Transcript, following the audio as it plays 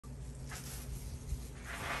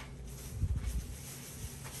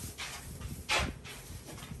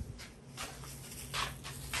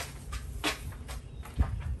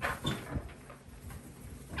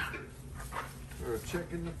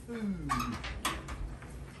checking the food.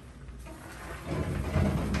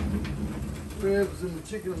 Ribs and the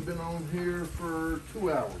chicken have been on here for 2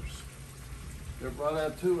 hours. They're right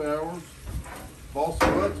at 2 hours.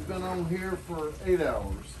 Boston butt's been on here for 8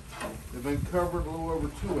 hours. They've been covered a little over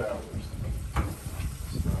 2 hours.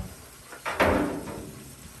 So,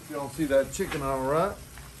 y'all see that chicken all right?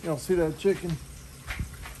 Y'all see that chicken?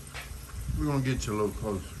 We're gonna get you a little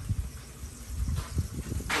closer.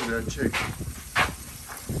 Look at that chicken.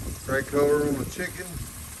 Great color on the chicken.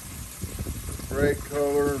 Great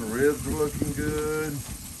color, and the ribs are looking good.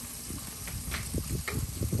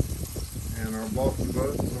 And our Boston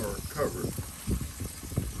butts are covered.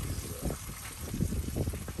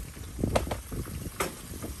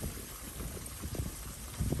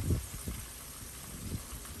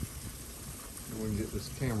 And we can get this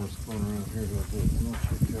camera spun around here like this. And I'll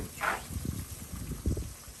check temperatures.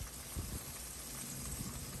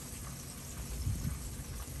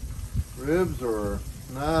 Ribs are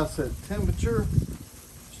nice at temperature.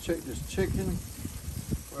 Let's check this chicken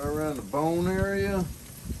right around the bone area.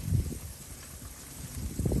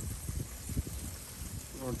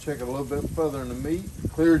 We're going to check it a little bit further in the meat.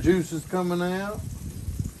 Clear juice is coming out.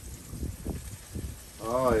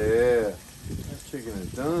 Oh yeah, that chicken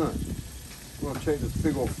is done. We're going to check this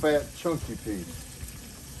big old fat chunky piece.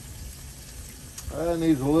 That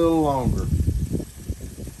needs a little longer.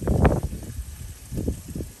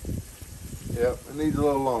 Yep, it needs a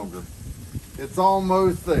little longer. It's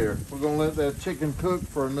almost there. We're gonna let that chicken cook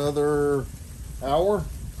for another hour.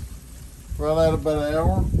 Right at about an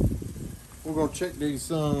hour. We're gonna check these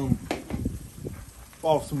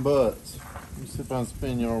Boston butts. Let me see if I can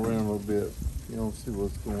spin y'all around a little bit. You don't see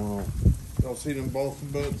what's going on. Y'all see them Boston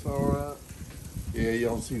butts all right? Yeah,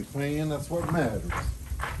 y'all see the pan? That's what matters.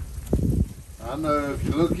 I know if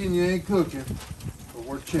you're looking, you ain't cooking, but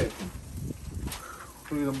we're checking.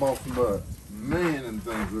 Look at them Boston butts. Man, them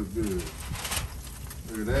things look good.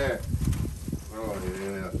 Look at that. Oh,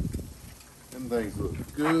 yeah. Them things look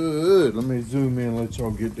good. Let me zoom in and let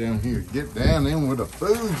y'all get down here. Get down in where the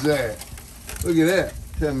food's at. Look at that.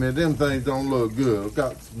 Tell me them things don't look good.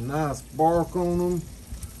 Got some nice bark on them.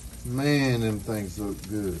 Man, them things look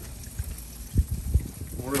good.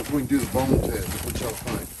 I wonder if we can do the bone test. What y'all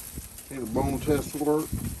think? Think the bone test will work?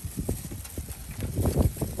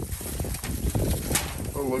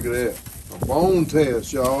 Oh, look at that. A bone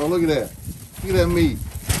test, y'all. Look at that. Look at that meat.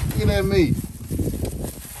 Look at that meat.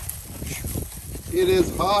 It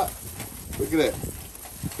is hot. Look at that.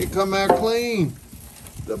 It come out clean.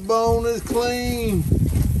 The bone is clean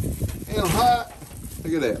and hot.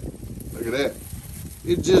 Look at that. Look at that.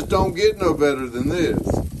 It just don't get no better than this.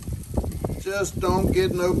 Just don't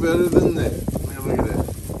get no better than that. Man, look at that.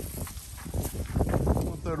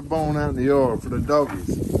 We'll throw the bone out in the yard for the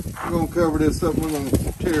doggies. We're gonna cover this up. We're gonna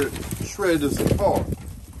tear it, shred this apart.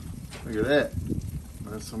 Look at that.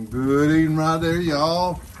 That's some good eating right there,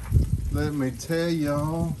 y'all. Let me tell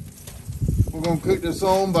y'all. We're gonna cook this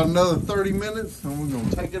on about another 30 minutes, and we're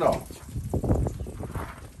gonna take it off.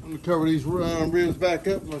 I'm gonna cover these ribs back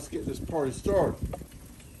up, and let's get this party started.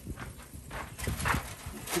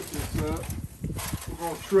 Cook this up. We're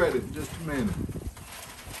gonna shred it in just a minute.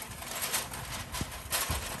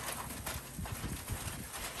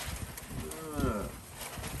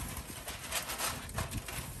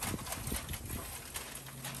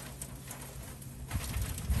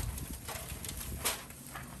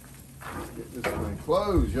 Get this thing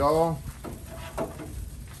closed, y'all.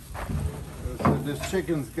 So this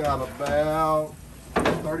chicken's got about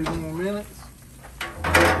 30 more minutes.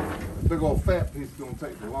 The big old fat piece is gonna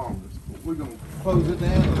take the longest. But we're gonna close it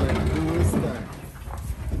down and let it do this thing.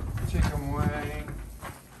 Chicken wing.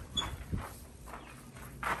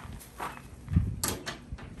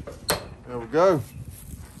 There we go.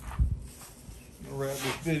 I'll wrap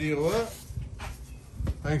this video up.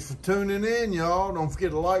 Thanks for tuning in, y'all. Don't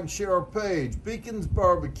forget to like and share our page, Becans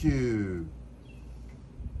Barbecue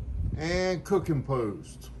and Cooking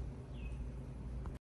Post.